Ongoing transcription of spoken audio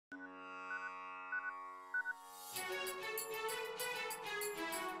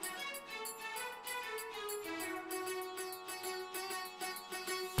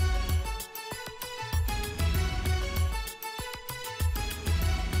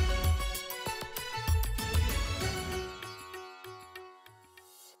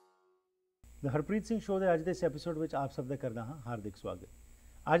The Harpreet Singh show ਦੇ ਅੱਜ ਦੇ ਇਸ ਐਪੀਸੋਡ ਵਿੱਚ ਆਪ ਸਭ ਦਾ ਕਰਦਾ ਹਾਂ ਹਾਰਦਿਕ ਸਵਾਗਤ।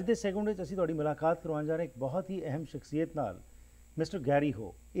 ਅੱਜ ਦੇ ਸੈਗਮੈਂਟ ਵਿੱਚ ਅਸੀਂ ਤੁਹਾਡੀ ਮੁਲਾਕਾਤ ਕਰਵਾਉਣ ਜਾ ਰਹੇ ਇੱਕ ਬਹੁਤ ਹੀ ਅਹਿਮ ਸ਼ਖਸੀਅਤ ਨਾਲ, ਮਿਸਟਰ ਗੈਰੀ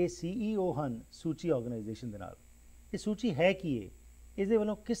ਹੋ। ਇਹ CEO ਹਨ ਸੂਚੀ ਆਰਗੇਨਾਈਜੇਸ਼ਨ ਦੇ ਨਾਲ। ਇਹ ਸੂਚੀ ਹੈ ਕੀ ਹੈ, ਇਸ ਦੇ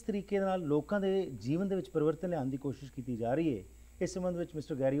ਵੱਲੋਂ ਕਿਸ ਤਰੀਕੇ ਨਾਲ ਲੋਕਾਂ ਦੇ ਜੀਵਨ ਦੇ ਵਿੱਚ ਪਰਿਵਰਤਨ ਲਿਆਉਣ ਦੀ ਕੋਸ਼ਿਸ਼ ਕੀਤੀ ਜਾ ਰਹੀ ਹੈ, ਇਸ ਸੰਬੰਧ ਵਿੱਚ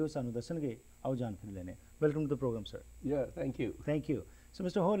ਮਿਸਟਰ ਗੈਰੀ ਹੋ ਸਾਨੂੰ ਦੱਸਣਗੇ। ਆਓ ਜਾਣਕਾਰੀ ਲੈਣੇ। Welcome to the programme sir. Thank you. So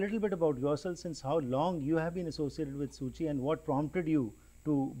Mr. Ho, a little bit about yourself, since how long you have been associated with Tzu Chi and what prompted you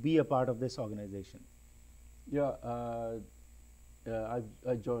to be a part of this organization?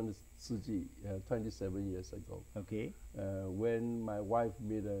 I joined Tzu Chi 27 years ago. Okay. When my wife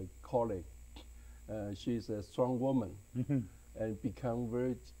met a colleague, she's a strong woman and become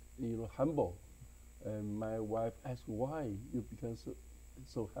very, humble. And my wife asked, "Why you become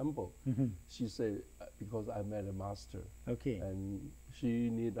so humble?" She said, "Because I met a master." Okay. And she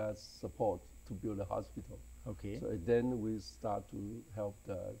need us support to build a hospital. Okay. So then we start to help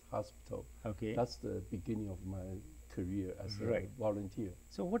the hospital. Okay. That's the beginning of my career as a volunteer.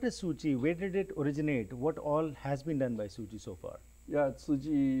 So what is Tzu Chi? Where did it originate? What all has been done by Tzu Chi so far? Tzu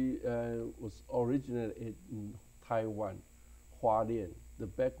Chi was originated in Taiwan, Hualien,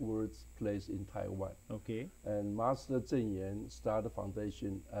 the backwards place in Taiwan. Okay. And Master Zheng Yan started the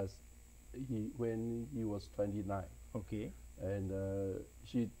foundation when he was 29. Okay. And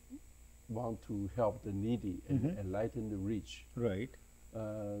she want to help the needy and enlighten the rich. Right.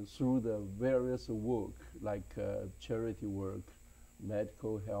 Through the various work like charity work,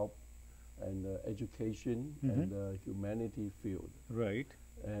 medical help, and education and humanity field. Right.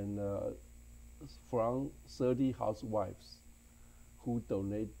 And from 30 housewives who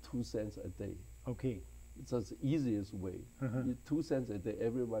donate 2 cents a day. Okay. It's the easiest way. 2 cents a day,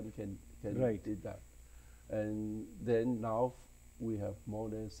 everybody can do that. And then now we have more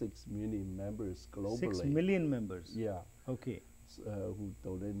than 6 million members globally. 6 million members? Yeah. Okay. Who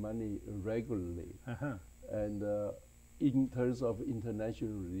donate money regularly. And in terms of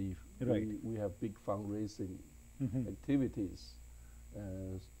international relief, we have big fundraising activities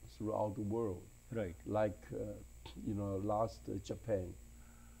throughout the world. Right. Like, last Japan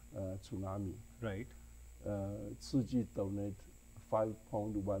tsunami. Right. Tzu Chi donate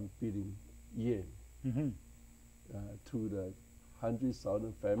 5.1 billion yen to the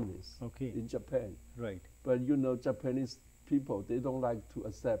 100,000 families in Japan. Right. But Japanese people, they don't like to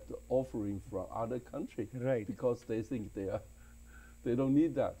accept offering from other country. Right. Because they think they don't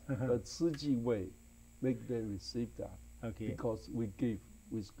need that. But Tzu Chi way make them receive that. Okay. Because we give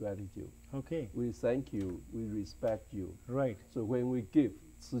with gratitude. Okay. We thank you, we respect you. Right. So when we give,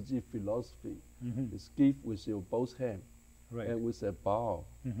 Tzu Chi philosophy is give with your both hands. Right. And with a bow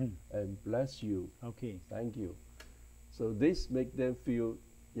and bless you. Okay. Thank you. So this make them feel,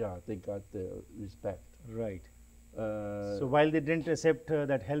 they got the respect. Right. So while they didn't accept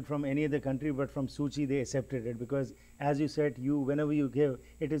that help from any other country, but from Tzu Chi, they accepted it because, as you said, whenever you give,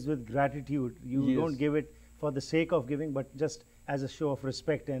 it is with gratitude. You don't give it for the sake of giving, but just as a show of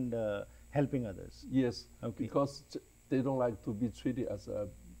respect and helping others. Yes. Okay. Because they don't like to be treated as a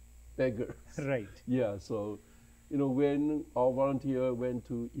beggar. Right. Yeah. So, when our volunteer went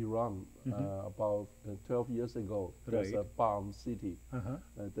to Iran about 12 years ago, there's a bomb city.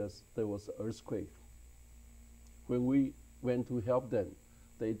 There was an earthquake. When we went to help them,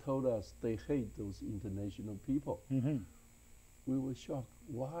 they told us they hate those international people. We were shocked.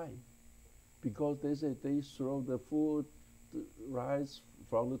 Why? Because they said they throw the food, the rice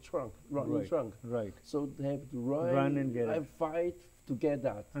from the trunk, the trunk. Right. So they have to run and get and fight to get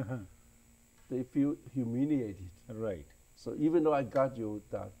that. They feel humiliated. Right. So even though I got you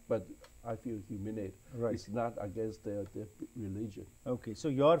that, but I feel humiliated. Right. It's not against their religion. Okay. So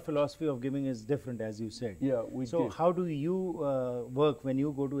your philosophy of giving is different, as you said. Yeah, we So give. how do you work when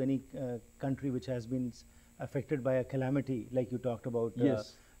you go to any country which has been affected by a calamity, like you talked about?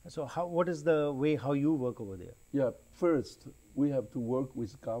 Yes. So what is the way how you work over there? Yeah. First, we have to work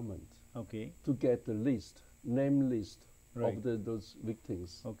with government. Okay. To get the name list Right. of those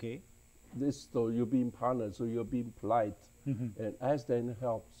victims. Okay. So you're being partnered, so you're being polite and ask them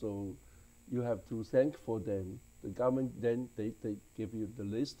help. So you have to thank for them. The government then they give you the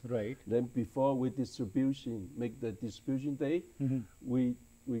list. Right. Then before we make the distribution day, we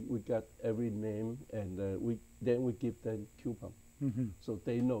got every name and we give them coupon. So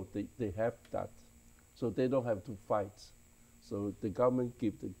they know they have that. So they don't have to fight. So the government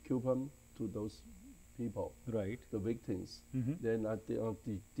give the coupon to those people, Right. the victims. Then at on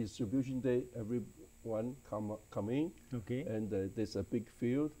the distribution day, everyone come in, Okay. and there's a big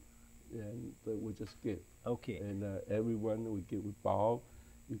field, and we just give. Okay. And everyone we bow.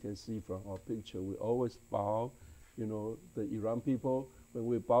 You can see from our picture, we always bow. You know, the Iran people, when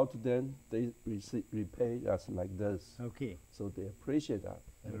we bow to them, they repay us like this. Okay. So they appreciate that.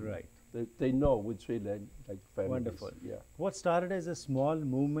 And Right. They know we treat them like families. Wonderful. Yeah. What started as a small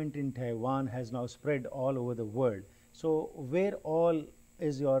movement in Taiwan has now spread all over the world. So where all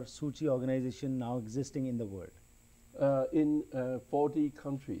is your Tzu Chi organization now existing in the world? In 40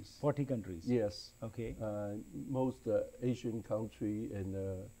 countries. 40 countries. Yes. Okay. Most Asian country and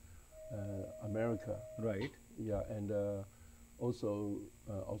America. Right. Yeah, and also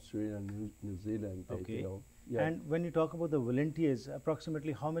Australia and New Zealand. Okay. You know, yeah. And when you talk about the volunteers,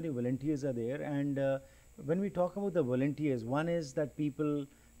 approximately how many volunteers are there? And when we talk about the volunteers, one is that people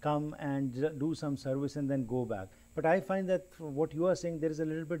come and do some service and then go back. But I find that what you are saying, there is a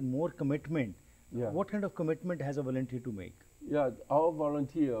little bit more commitment. Yeah. What kind of commitment has a volunteer to make? Yeah, our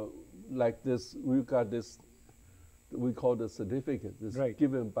volunteer, like this, we got this, we call the certificate. It's Right.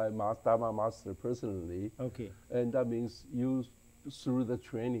 given by Dharma Master personally. Okay. And that means you, through the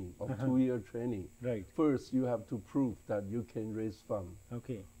training, of 2-year training, Right. first you have to prove that you can raise funds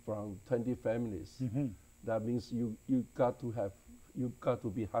Okay. from 20 families. That means you got to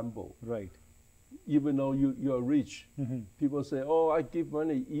be humble. Right. Even though you're rich, people say, oh, I give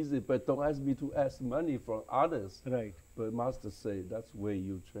money easy, but don't ask me to ask money from others. Right. But Master say that's where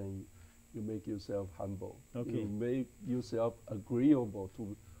you train, you make yourself humble. Okay. You make yourself agreeable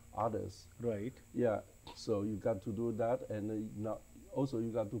to others. Right. Yeah, so you got to do that, and also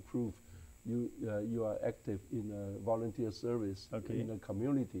you got to prove you are active in volunteer service in the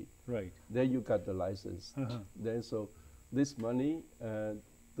community. Right. Then you got the license. Then so this money,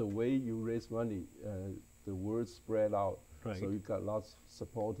 the way you raise money, the word spread out. Right. So you got lots of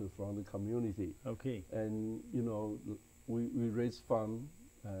support from the community. Okay. And you know, we raise funds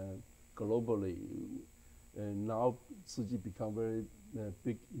globally, and now Tzu Chi become very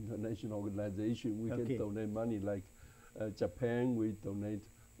big international organization. We can donate money like Japan. We donate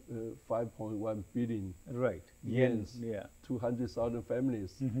 5.1 billion Right. yens, Yeah. 200,000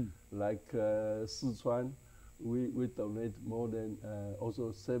 families. Like Sichuan, we donate more than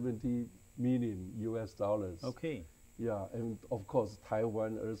also 70 million US dollars. Okay. Yeah, and of course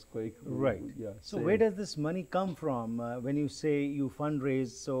Taiwan earthquake. Right. Yeah. So where does this money come from when you say you fundraise?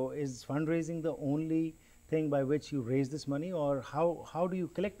 So is fundraising the only thing by which you raise this money, or how do you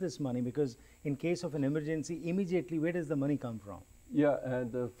collect this money? Because in case of an emergency, immediately where does the money come from? Yeah,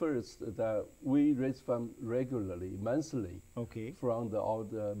 and first that we raise funds regularly, monthly. Okay. From all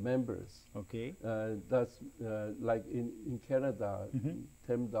the members. Okay. That's like in Canada,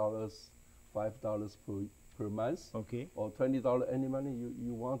 $10, $5 per month. Okay. Or $20, any money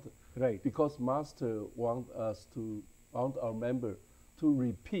you want. Right. Because Master want our member to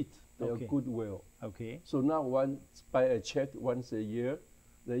repeat their goodwill. Okay. So now buy a check once a year,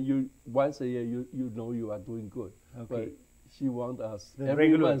 then once a year you know you are doing good. Okay. But she wants us The every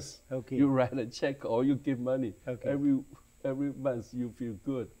regular. month. Okay. You write a check or you give money. Okay. Every month you feel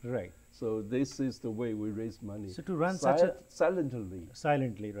good. Right. So this is the way we raise money. So to run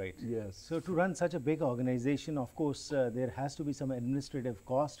silently, right? Yes. So to run such a big organization, of course, there has to be some administrative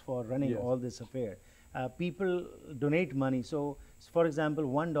cost for running all this affair. People donate money. So, for example,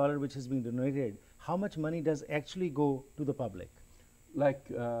 $1 which is being donated, how much money does actually go to the public? Like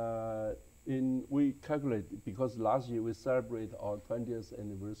we calculate, because last year we celebrate our 20th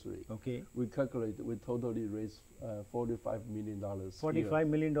anniversary. Okay. We calculate we totally raised $45 million. $45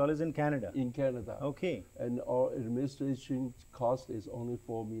 million in Canada. In Canada. Okay. And our administration cost is only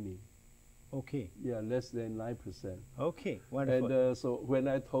 $4 million. Okay. Yeah, less than 9%. Okay, wonderful. And so when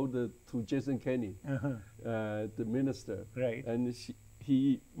I told to Jason Kenney, the minister, right, and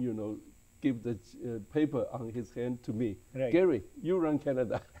he give the paper on his hand to me. Right. Garry, you run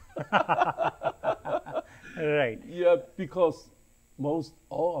Canada. Right. Yeah, because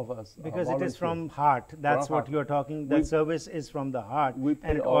all of us. Because it is from heart. That's what you're talking. That service is from the heart,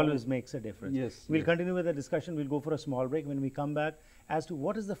 and it always makes a difference. Yes. We'll continue with the discussion. We'll go for a small break. When we come back, as to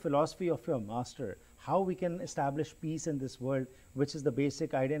what is the philosophy of your master, how we can establish peace in this world, which is the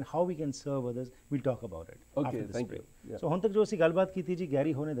basic idea, and how we can serve others. We'll talk about it after this break. So ਹੁਣ ਤੱਕ ਜੋ ਅਸੀਂ ਗੱਲਬਾਤ ਕੀਤੀ ਜੀ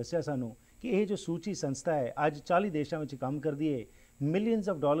Garry ਹੋ ਨੇ ਦੱਸਿਆ ਸਾਨੂੰ ਕਿ ਇਹ ਜੋ ਸੂਚੀ ਸੰਸਥਾ ਹੈ ਅੱਜ 40 ਦੇਸ਼ਾਂ ਵਿੱਚ ਕੰਮ ਕਰਦੀ ਹੈ, ਮਿਲੀਅਨਸ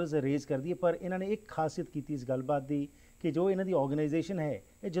ਆਫ ਡਾਲਰਸ ਰੇਜ਼ ਕਰਦੀ ਹੈ, ਪਰ ਇਹਨਾਂ ਨੇ ਇੱਕ ਖਾਸੀਅਤ ਕੀਤੀ ਇਸ ਗੱਲਬਾਤ ਦੀ ਕਿ ਜੋ ਇਹਨਾਂ ਦੀ ਆਰਗੇਨਾਈਜੇਸ਼ਨ ਹੈ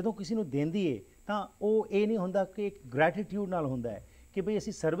ਇਹ ਜਦੋਂ ਕਿਸੇ ਨੂੰ ਦਿੰਦੀ ਹੈ ਤਾਂ ਉਹ ਇਹ ਨਹੀਂ ਹੁੰਦਾ ਕਿ ਇੱਕ ਗ੍ਰੈਟੀਟਿਊਡ ਨਾਲ ਹੁੰਦਾ ਹੈ ਕਿ ਭਈ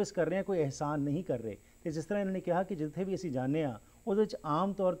ਅਸੀਂ ਸਰਵਿਸ ਕਰ ਰਹੇ ਹਾਂ, ਕੋਈ ਅਹਿਸਾਨ ਨਹੀਂ ਕਰ ਰਹੇ। ਤੇ ਜਿਸ ਤਰ੍ਹਾਂ ਇਹਨਾਂ ਨੇ ਕਿਹਾ ਕਿ ਜਿੱਥੇ ਵੀ ਅਸੀਂ ਜਾਂਦੇ ਹਾਂ ਉਹਦੇ ਵਿੱਚ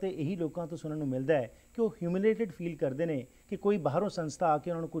ਆਮ ਤੌਰ ਤੇ ਇਹੀ ਲੋਕਾਂ ਤੋਂ ਸੁਣਨ ਨੂੰ ਮਿਲਦਾ ਹੈ ਕਿ ਉਹ ਹਿਊਮਿਲੇਟਡ ਫੀਲ ਕਰਦੇ ਨੇ ਕਿ ਕੋਈ ਬਾਹਰੋਂ ਸੰਸਥਾ ਆ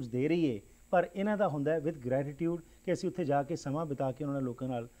ਕੇ ਉਹਨਾਂ ਨੂੰ ਕੁਝ ਦੇ ਰਹੀ ਹੈ, ਪਰ ਇਹਨਾਂ ਦਾ ਹੁੰਦਾ ਹੈ ਵਿਦ ਗ੍ਰੈਟੀਟਿਊਡ ਕਿ ਅਸੀਂ ਉੱਥੇ ਜਾ ਕੇ ਸਮਾਂ ਬਿਤਾ ਕੇ ਉਹਨਾਂ ਨਾਲ ਲੋਕਾਂ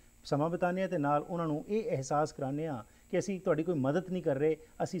ਨਾਲ ਸਮਾਂ ਬਿਤਾਉਂਦੇ ਹਾਂ ਅਤੇ ਨਾਲ ਉਹਨਾਂ ਨੂੰ ਇਹ ਅਹਿਸਾਸ ਕਰਾਉਂਦੇ ਹਾਂ ਕਿ ਅਸੀਂ ਤੁਹਾਡੀ ਕੋਈ ਮਦਦ ਨਹੀਂ ਕਰ ਰਹੇ,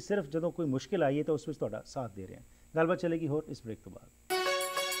 ਅਸੀਂ ਸਿਰਫ ਜਦੋਂ ਕੋਈ ਮੁਸ਼ਕਿਲ ਆਈ ਹੈ ਤਾਂ ਉਸ ਵਿੱਚ ਤੁਹਾਡਾ ਸਾਥ ਦੇ ਰਹੇ ਹਾਂ। ਗੱਲਬਾਤ ਚੱਲੇਗੀ ਹੋਰ ਇਸ ਬ੍ਰੇਕ ਤੋਂ ਬਾਅਦ।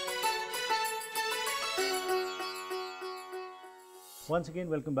 Ones again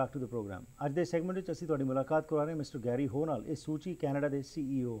welcome back to the programme. ਅੱਜ ਦੇ ਸੈਗਮੈਂਟ ਵਿੱਚ ਅਸੀਂ ਤੁਹਾਡੀ ਮੁਲਾਕਾਤ ਕਰਵਾ ਰਹੇ ਹਾਂ ਮਿਸਟਰ ਗੈਰੀ ਹੋ ਨਾਲ। ਇਹ ਤzu chi ਕੈਨੇਡਾ ਦੇ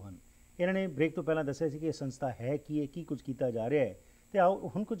CEO ਹਨ। ਇਹਨਾਂ ਨੇ ਬ੍ਰੇਕ ਤੋਂ ਪਹਿਲਾਂ ਦੱਸਿਆ ਸੀ ਕਿ ਇਹ ਸੰਸਥਾ ਹੈ ਕੀ ਹੈ, ਕੀ ਕੁਝ ਕੀਤਾ ਜਾ ਰਿਹਾ ਹੈ, ਅਤੇ ਆਓ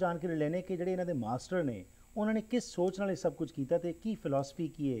ਹੁਣ ਕੁਝ ਜਾਣਕਾਰੀ ਲੈਣੇ ਕਿ ਜਿਹੜੇ ਇਹਨਾਂ ਦੇ ਮਾਸਟਰ ਨੇ ਉਹਨਾਂ ਨੇ ਕਿਸ ਸੋਚ ਨਾਲ ਇਹ ਸਭ ਕੁਝ ਕੀਤਾ ਅਤੇ ਕੀ ਫਿਲਾਸਫੀ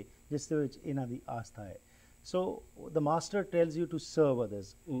ਕੀ ਹੈ ਜਿਸ ਦੇ ਵਿੱਚ ਇਹਨਾਂ ਦੀ ਆਸਥਾ ਹੈ। So the master tells you to serve others.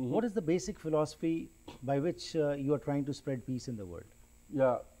 What is the basic philosophy by which you are trying to spread peace in the world?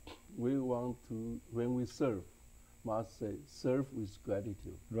 Yeah, we want to, when we serve, must say, serve with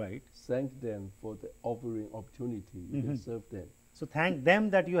gratitude. Right. Thank them for the offering opportunity you can serve them. So thank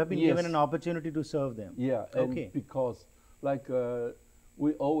them that you have been given an opportunity to serve them. Yeah, and because like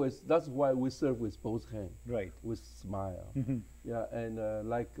we always, that's why we serve with both hands. Right. With smile. Yeah, and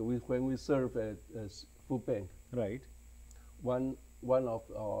like when we serve at food bank. Right. One of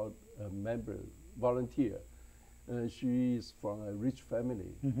our members, volunteer, she is from a rich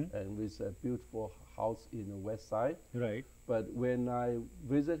family and with a beautiful house in the west side. Right. But when I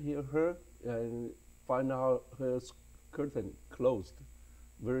visit her and find out her curtain closed,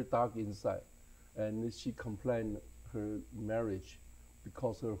 very dark inside, and she complained her marriage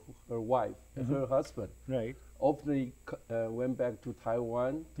because her wife, her husband, right, often went back to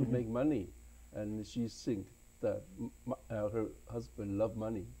Taiwan to make money. And she think that her husband loved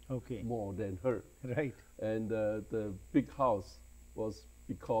money more than her. Right. And the big house was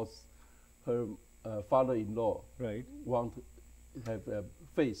because her father-in-law want to have a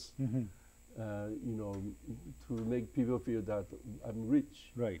face, you know, to make people feel that I'm rich.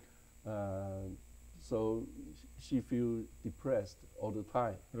 Right. So she feel depressed all the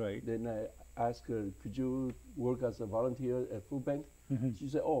time. Right. Then I asked her, could you work as a volunteer at food bank? She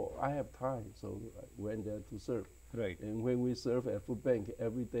said, oh, I have time. So I went there to serve. Right. And when we serve at food bank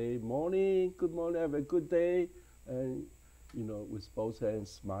every day, morning, good morning, have a good day, and, you know, with both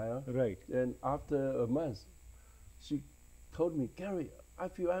hands smile. Right. And after a month, she told me, Garry, I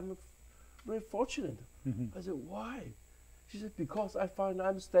feel I'm very fortunate. I said, why? She said, because I find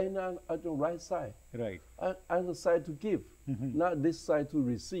I'm standing on the right side. Right. On the side to give, not this side to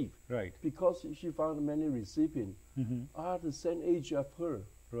receive. Right. Because she found many recipients are the same age of her.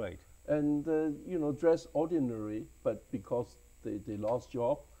 Right. And, you know, dress ordinary, but because they lost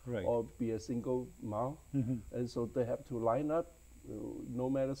job or be a single mom. And so they have to line up, no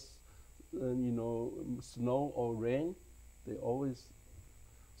matter, you know, snow or rain, they always,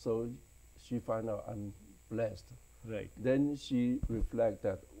 so she find out I'm blessed. Right. Then she reflect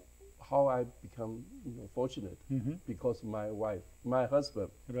that how I become, you know, fortunate because my wife, my husband,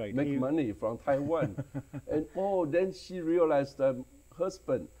 make money from Taiwan, and then she realized that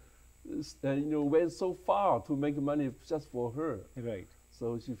husband, you know, went so far to make money just for her. Right.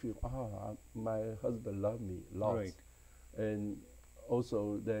 So she feel my husband love me lots. Right. And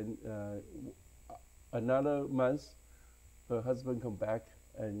also then another month, her husband come back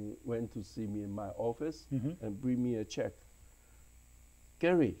and went to see me in my office and bring me a check.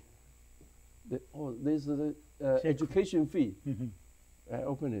 Garry, there's the education fee. I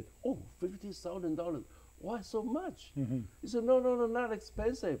open it. Oh, $50,000. Why so much? He said, no, not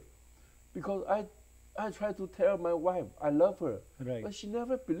expensive. Because I try to tell my wife I love her, but she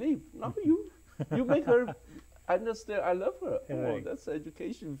never believed. Now you make her understand I love her. Oh, that's the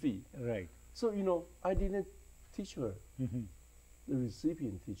education fee. Right. So, you know, I didn't teach her. The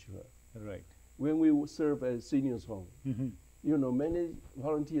recipient teach her. Right. When we serve at seniors home, you know, many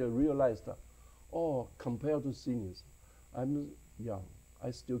volunteers realize that, compared to seniors, I'm young.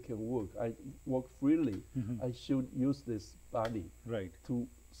 I still can work. I work freely. I should use this body to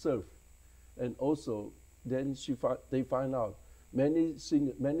serve. And also, then they find out many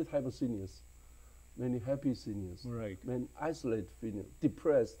type of seniors, many happy seniors, many isolated seniors,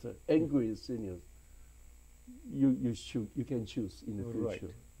 depressed, angry seniors. You can choose in the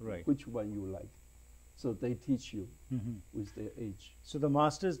future which one you like. So they teach you with their age. So the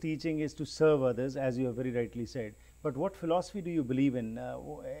master's teaching is to serve others, as you have very rightly said. But what philosophy do you believe in?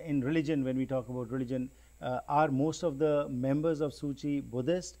 In religion, when we talk about religion, are most of the members of Tzu Chi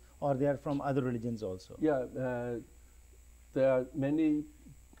Buddhist, or they are from other religions also? Yeah, there are many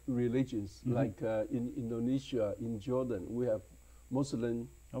religions. Like in Indonesia, in Jordan, we have Muslim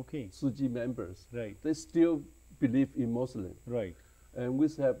Tzu Chi members. They still believe in Muslim. And we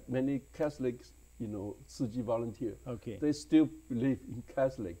have many Catholic Tzu Chi volunteer. Okay. They still believe in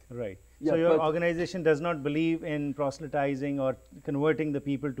Catholic. Right. Yeah, so your but organization does not believe in proselytizing or converting the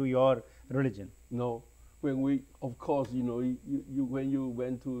people to your religion. no, when we, of course, when you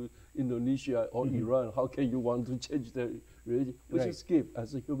went to Indonesia or Iran, how can you want to change the religion? We Right. just give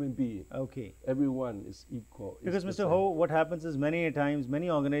as a human being. Okay. Everyone is equal. is Because the Mr. same. Ho, what happens is many a times,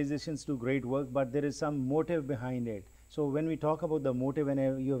 many organizations do great work, but there is some motive behind it. So when we talk about the motive, and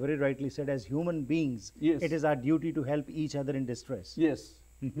you very rightly said, as human beings, Yes. it is our duty to help each other in distress. Yes,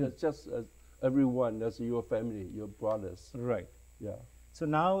 Mhm. yes, just as everyone, as your family, your brothers. Right. Yeah. So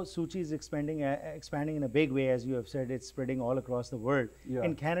now Tzu Chi is expanding in a big way, as you have said, it's spreading all across the world. Yeah.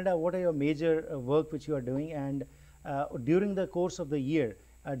 In Canada, what are your major work which you are doing? And during the course of the year,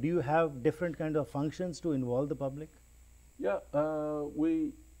 do you have different kind of functions to involve the public? Yeah,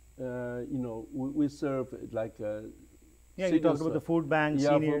 we serve like Yeah, you talked about the food bank, yeah,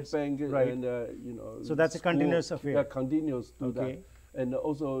 seniors. food bank, right. and So that's a school. continuous affair. Yeah, continuous to Okay. that, and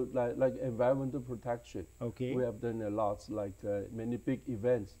also like environmental protection. Okay. We have done a lot, like many big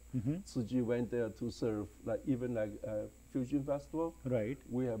events. Mhm. Tzu Chi went there to serve, like even like Fusion Festival. Right.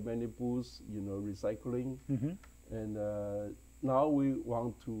 We have many booths, recycling, Mhm. and now we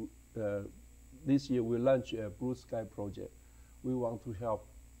want to. This year we launched a Blue Sky project. We want to help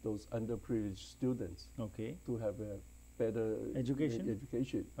those underprivileged students Okay. to have a better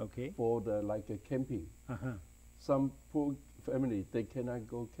education Okay. for the camping. Uh-huh. Some poor family, they cannot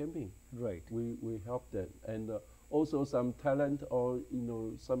go camping. Right. We help them, and also some talent or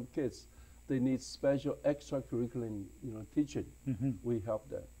some kids, they need special extracurricular teaching. Mhm. We help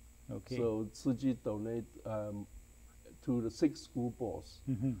them. Okay. So Tzu Chi donate to the 6 school boards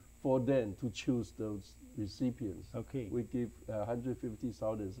Mhm. for them to choose those recipients. Okay. We give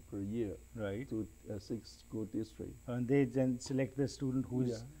 150,000 per year Right. to 6 school districts. And they then select the student who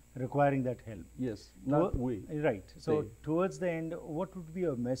is Yeah. requiring that help. Yes, not Wo- we. Right. So They. towards the end, what would be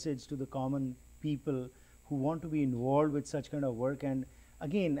your message to the common people who want to be involved with such kind of work? And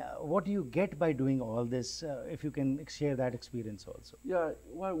again, what do you get by doing all this? If you can share that experience also. Yeah,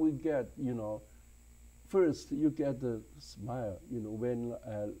 what we get, first you get the smile. When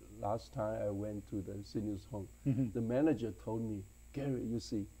last time I went to the seniors home, Mhm. the manager told me, Gary, you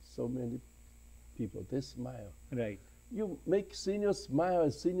see so many people, they smile. Right. You make seniors smile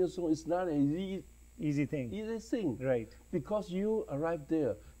at seniors home, it's not an Easy thing. easy thing. Right. Because you arrive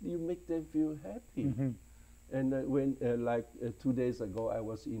there, you make them feel happy. Mhm. And when, 2 days ago, I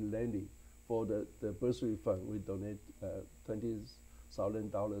was in Landy for the bursary fund. We donate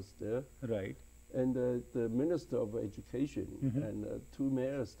 $20,000 there. Right. And the Minister of Education Mhm. and 2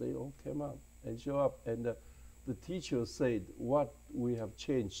 mayors, they all came up and show up. And the teacher said, what we have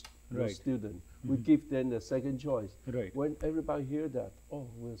changed your Right. student. We Mhm. give them the second choice. Right. When everybody hear that, oh,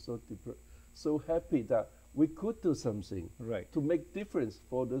 we're so happy that we could do something Right. to make difference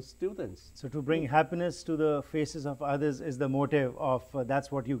for the students. So to bring happiness to the faces of others is the motive of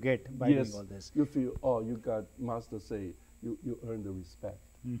that's what you get by Yes, doing all this. you feel, oh, you got master say, you earn the respect.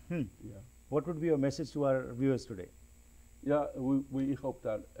 Mhm. Yeah. What would be your message to our viewers today? Yeah, we hope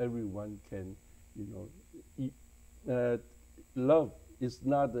that everyone can, love is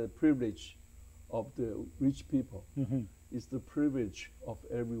not the privilege of the rich people. Mhm. It's the privilege of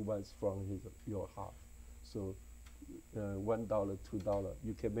everyone's from your heart. So $1, $2,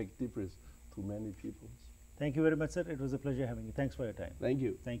 you can make difference to many people. Thank you very much, sir. It was a pleasure having you. Thanks for your time. Thank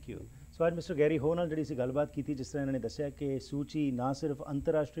you. Thank you so ਅੱਜ mister Garry ਹੋ ਨਾਲ ਜਿਹੜੀ ਸੀ ਗੱਲਬਾਤ ਕੀਤੀ, ਜਿਸ ਤਰ੍ਹਾਂ ਇਹਨਾਂ ਨੇ ਦੱਸਿਆ ਕਿ ਸੂ ਚੀ ਨਾ ਸਿਰਫ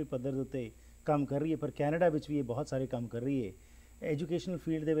ਅੰਤਰਰਾਸ਼ਟਰੀ ਪੱਧਰ ਦੇ ਉੱਤੇ ਕੰਮ ਕਰ ਰਹੀ ਹੈ, ਪਰ ਕੈਨੇਡਾ ਵਿੱਚ ਵੀ ਇਹ ਬਹੁਤ ਸਾਰੇ ਕੰਮ ਕਰ ਰਹੀ ਹੈ। ਐਜੂਕੇਸ਼ਨਲ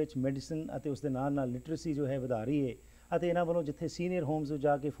ਫੀਲਡ ਦੇ ਵਿੱਚ ਮੈਡੀਸਨ ਅਤੇ ਉਸ ਦੇ ਨਾਲ ਨਾਲ ਲਿਟਰੇਸੀ ਜੋ ਹੈ ਵਧਾ ਰਹੀ ਹੈ, ਅਤੇ ਇਹਨਾਂ ਵੱਲੋਂ ਜਿੱਥੇ ਸੀਨੀਅਰ ਹੋਮਸ ਵਿੱਚ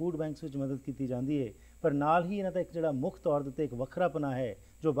ਜਾ ਕੇ ਫੂਡ ਬੈਂਕਸ ਵਿੱਚ ਮਦਦ ਕੀਤੀ ਜਾਂਦੀ ਹੈ, ਪਰ ਨਾਲ ਹੀ ਇਹਨਾਂ ਦਾ ਇੱਕ ਜਿਹੜਾ ਮੁੱਖ ਤੌਰ ਦੇ ਉੱਤੇ ਇੱਕ ਵੱਖਰਾਪਣਾ ਹੈ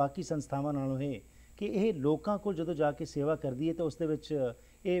ਜੋ ਬਾਕੀ ਸੰਸਥਾਵਾਂ ਨਾਲੋਂ ਹੈ ਕਿ ਇਹ ਲੋਕਾਂ ਕੋਲ ਜਦੋਂ ਜਾ ਕੇ ਸੇਵਾ ਕਰਦੀ ਹੈ ਤਾਂ ਉਸ ਦੇ ਵਿੱਚ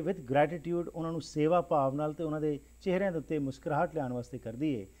ਇਹ ਵਿਦ ਗ੍ਰੈਟੀਟਿਊਡ ਉਹਨਾਂ ਨੂੰ ਸੇਵਾ ਭਾਵ ਨਾਲ ਤੇ ਉਹਨਾਂ ਦੇ ਚਿਹਰਿਆਂ ਦੇ ਉੱਤੇ ਮੁਸਕਰਾਹਟ ਲਿਆਉਣ ਵਾਸਤੇ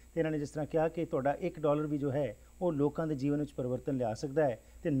ਕਰਦੀ ਹੈ। ਤੇ ਇਹਨਾਂ ਨੇ ਜਿਸ ਤਰ੍ਹਾਂ ਕਿਹਾ ਕਿ ਤੁਹਾਡਾ $1 ਵੀ ਜੋ ਹੈ ਉਹ ਲੋਕਾਂ ਦੇ ਜੀਵਨ ਵਿੱਚ ਪਰਿਵਰਤਨ ਲਿਆ ਸਕਦਾ ਹੈ,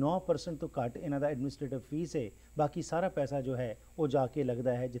 ਤੇ 9% ਤੋਂ ਘੱਟ ਇਹਨਾਂ ਦਾ ਐਡਮਿਨਿਸਟ੍ਰੇਟਿਵ ਫੀਸ ਹੈ, ਬਾਕੀ ਸਾਰਾ ਪੈਸਾ ਜੋ ਹੈ ਉਹ ਜਾ ਕੇ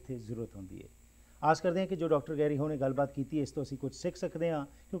ਲੱਗਦਾ ਹੈ ਜਿੱਥੇ ਜ਼ਰੂਰਤ ਹੁੰਦੀ ਹੈ। ਆਸ ਕਰਦੇ ਹਾਂ ਕਿ ਜੋ ਡਾਕਟਰ ਗੈਰੀ ਹੋ ਨੇ ਗੱਲਬਾਤ ਕੀਤੀ ਹੈ ਇਸ ਤੋਂ ਅਸੀਂ ਕੁਝ ਸਿੱਖ ਸਕਦੇ ਹਾਂ,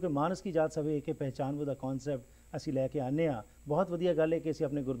 ਕਿਉਂਕਿ ਮਾਨਸ ਕੀ ਜਾਤ ਸਵੇ ਕਿ ਪਹਿਚਾਨ ਵੋ ਦਾ ਕਨਸੈਪਟ ਅਸੀਂ ਲੈ ਕੇ ਆਉਂਦੇ ਹਾਂ। ਬਹੁਤ ਵਧੀਆ ਗੱਲ ਹੈ ਕਿ ਅਸੀਂ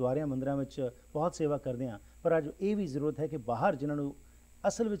ਆਪਣੇ ਗੁਰਦੁਆਰਿਆਂ ਮੰਦਰਾਂ ਵਿੱਚ ਬਹੁਤ ਸੇਵਾ ਕਰਦੇ ਹਾਂ, ਪਰ ਅੱਜ ਇਹ ਵੀ ਜ਼ਰੂਰਤ ਹੈ ਕਿ ਬਾਹਰ ਜਿਨ੍ਹਾਂ ਨੂੰ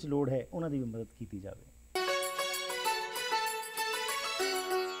ਅਸਲ ਵਿੱਚ ਲੋੜ ਹੈ ਉਹਨਾਂ ਦੀ ਵੀ ਮਦਦ ਕੀਤੀ ਜਾਵੇ।